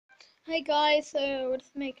Hey guys, so we're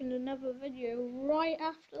just making another video right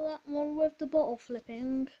after that one with the bottle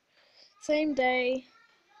flipping. Same day.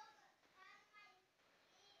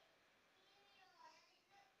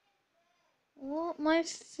 What my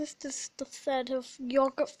sister said her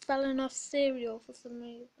yogurt fell in her cereal for some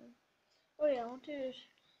reason. Oh yeah, I want to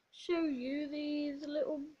show you these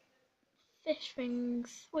little fish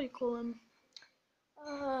things. What do you call them?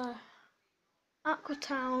 Aqua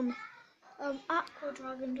Town. Aqua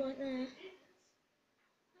Dragons right there.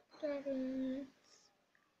 Dragons.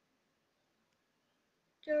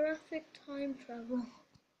 Jurassic time travel.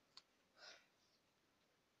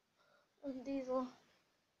 And these are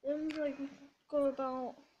them like go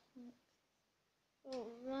about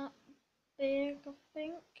that big, I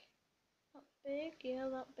think. That big, yeah,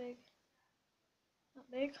 that big. That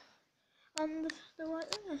big. And they're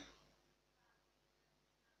right there.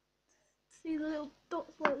 See the little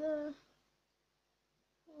dots right there.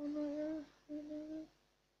 Oh no, right there.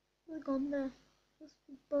 They're gone there. Just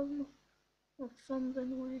above my thumbs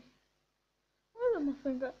anyway. Where's my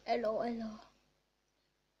finger? Hello, hello.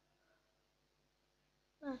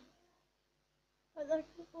 Ah. I like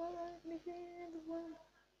the one.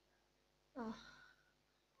 Ah.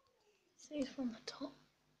 See from the top.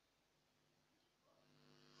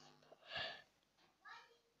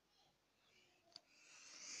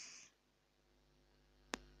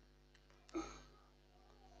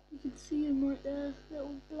 You can see them right there,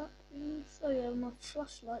 little black things. Oh yeah, my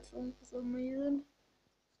flashlight's on for some reason.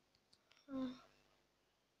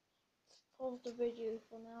 Pause the video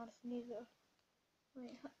for now, I just need to...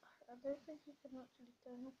 Wait, I don't think you can actually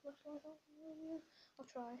turn the flashlight off in the video. I'll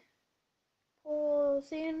try. Pause,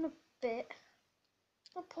 see you in a bit.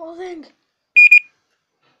 Stop pausing!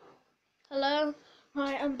 Hello?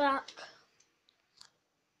 Right, I'm back.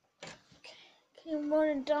 Okay, I'm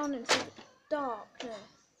running down into the darkness.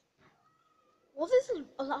 Was this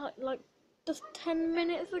like just 10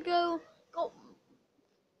 minutes ago? Got...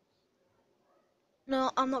 No,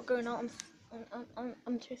 I'm not going out.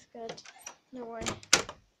 I'm too scared. No way.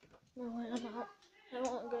 No way, I'm out. I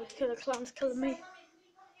don't want to go kill a clown's killing me.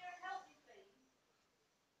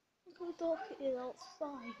 Look how dark it is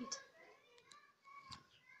outside.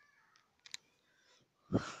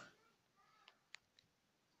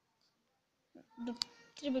 The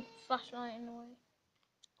stupid flashlight in the way.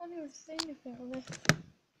 I don't even see anything on this.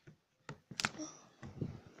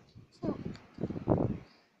 Stop.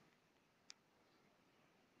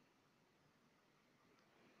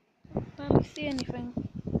 I barely see anything.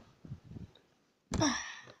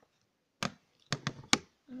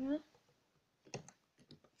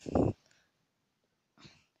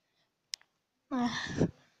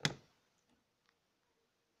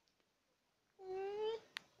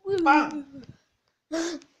 Bang!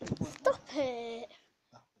 Stop it!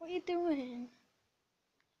 What are you doing?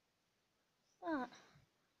 What's that?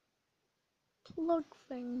 Plug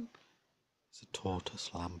thing. It's a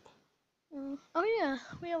tortoise lamp. Oh yeah,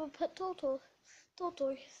 we have a pet tortoise.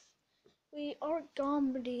 Tortoise. We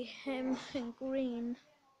origami him in green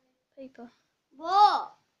paper.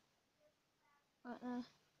 What? Right there.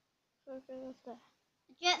 So it goes there.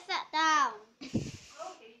 Get sat down.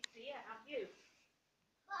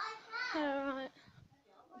 Alright.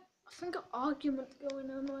 I think an argument's going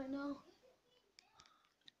on right now.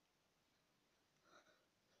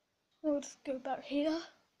 I'll just go back here.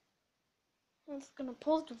 I'm just gonna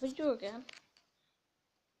pause the video again.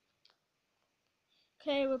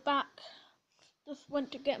 Okay, we're back. Just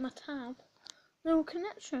went to get my tab. No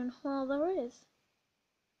connection. Well, there is.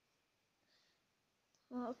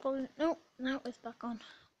 Well, probably nope. Now it's back on.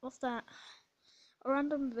 What's that? A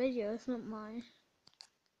random video. It's not mine.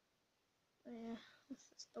 But yeah, this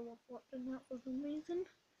is the one watching that for some reason.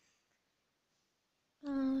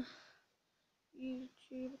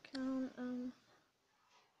 YouTube account.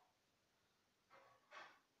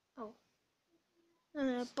 Oh.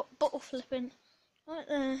 Bottle flipping. Right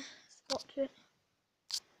there. Let's watch it.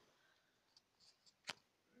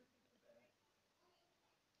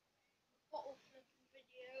 Bottle flipping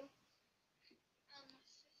video. And my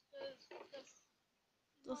sister's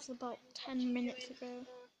just about 10 minutes ago.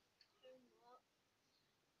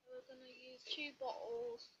 We're gonna use 2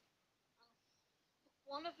 bottles.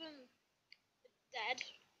 One of them is dead.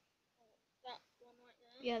 That one right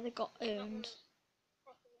there. Yeah, they got owned.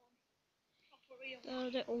 The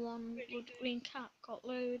little one with the green cap got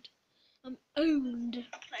owned.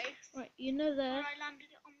 Right, you know there. I landed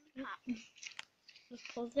it on the cap. Let's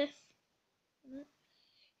pause this.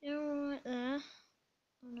 You know right there.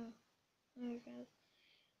 Oh no. There he goes.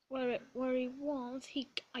 Where he was,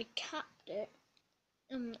 I capped it,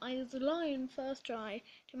 I was lying first try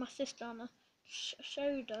to my sister and I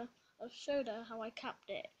showed her how I capped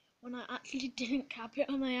it when I actually didn't cap it,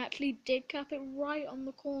 and I actually did cap it right on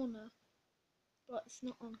the corner, but it's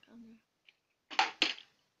not on camera,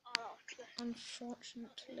 Oh,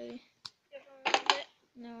 unfortunately. you ever remember it?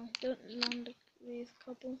 No, don't land these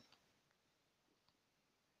couple.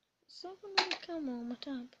 It's not on the camera on my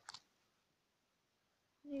tab.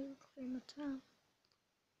 I need to clear my tab.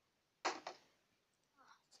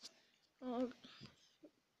 Oh,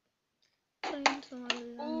 playing to my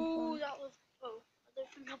land Oh, one. that was. Oh, I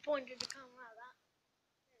don't think I pointed the camera at that.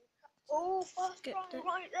 Oh, first Skipped try it.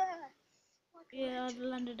 right there. Like a Yeah, I've legend.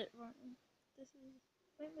 landed it right. I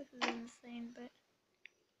think this is an insane bit.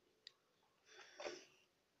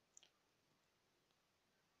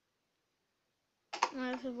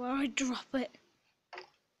 This is where I drop it.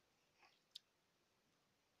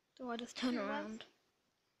 Do I just turn around?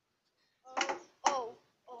 Oh, that was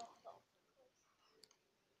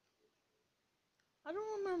I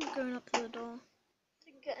don't remember going up to the door.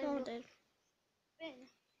 didn't get No, I enough did. spin.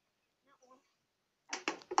 That one.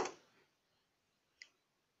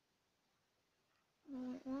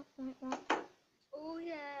 What? Oh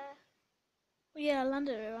yeah. Well, yeah, I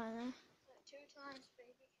landed it right there. 2 times,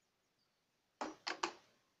 baby.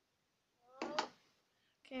 Oh,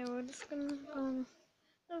 Okay, we're just gonna go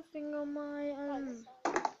nothing on my try this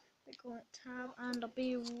side. Bitcoin tab, and I'll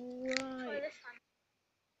be Try right. this hand.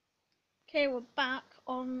 Okay, we're back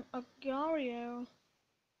on Agario.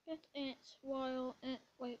 Get it while it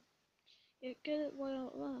wait. Yeah, get it while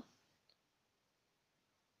it lasts.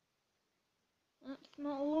 That's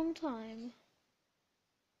not a long time.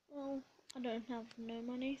 Well, I don't have no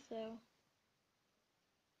money, so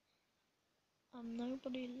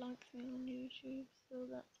nobody likes me on YouTube, so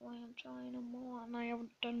that's why I'm trying more. And I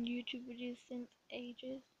haven't done YouTube videos since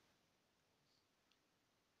ages.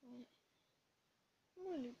 Right.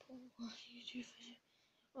 I'm really poor on YouTube videos.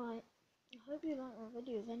 Right. I hope you like my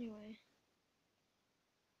videos anyway.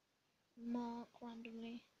 Mark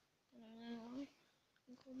randomly. I don't know why.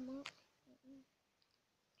 I'm called Mark.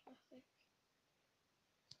 Classic.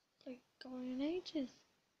 Like going in ages.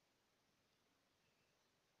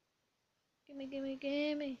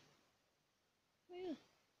 Gimme. Yeah.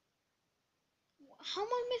 How am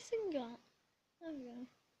I missing that? There we go.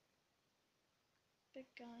 Big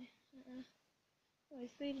guy. Oh,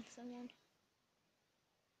 he's feeding someone.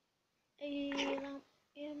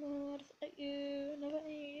 Amor at you. Never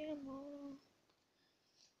amor.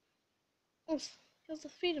 Oh, he was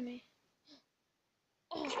just feeding me.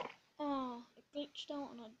 Oh, it glitched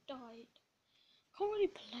out and I died. Can't really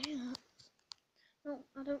play that. No,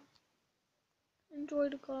 I don't enjoy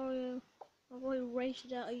the Gario. I've already raced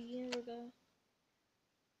it out a year ago.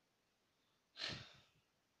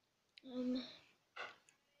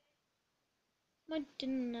 My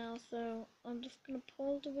dinner now, so I'm just gonna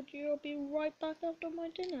pause the video. I'll be right back after my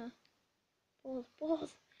dinner.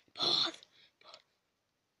 Pause.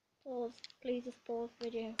 Please just pause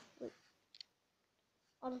video. Wait.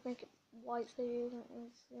 I'll just make it white so you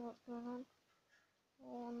can see what's going on.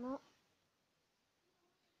 Or not.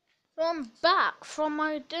 So I'm back from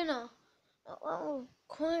my dinner. That was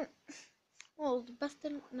quite. Well, the best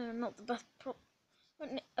dinner. No, not the best.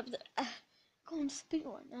 I can't speak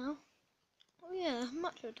right now. Oh yeah,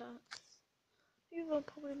 matcha attacks. These are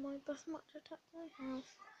probably my best matcha attacks I have.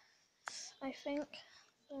 I think.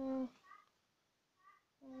 So.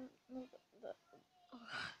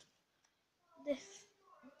 This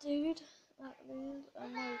dude, that dude,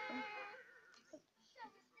 amazing.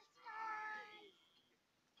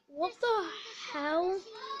 What the hell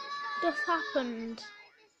just happened?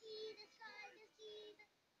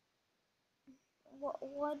 What?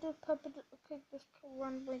 Why did Peppa the Pig just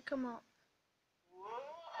randomly come up?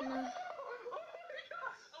 No.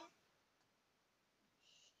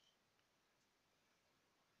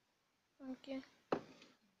 Thank you.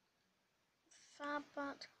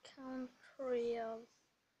 Fabat Countryos.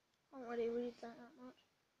 I can't really read that much.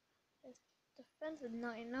 His defense is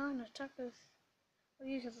 99, attackers. Well,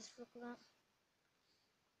 you can just look at that.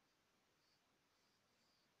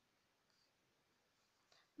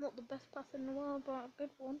 Not the best pass in the world, but a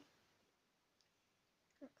good one.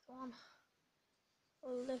 Next one.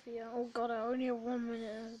 Olivia. Oh god, I only have 1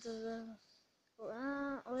 minute.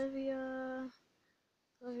 Olivia.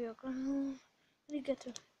 Olivia Graham. Let me get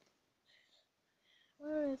to.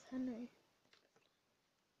 Where is Henry?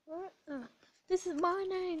 Where? Oh, this is my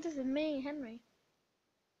name. This is me, Henry.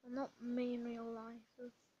 I'm not me in real life.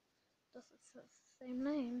 That's the same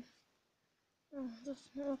name. Oh,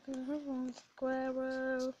 just not looking at everyone.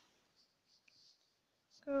 Squarrow.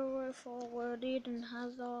 Go forward, Eden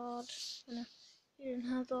Hazard. No, Eden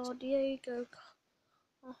Hazard, Diego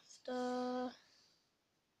Costa.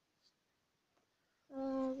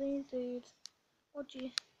 Oh, these dudes. What do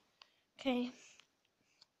you. Okay.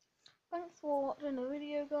 Thanks for watching the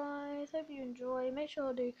video, guys. Hope you enjoy. Make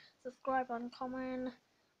sure to subscribe and comment.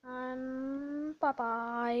 And bye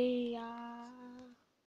bye.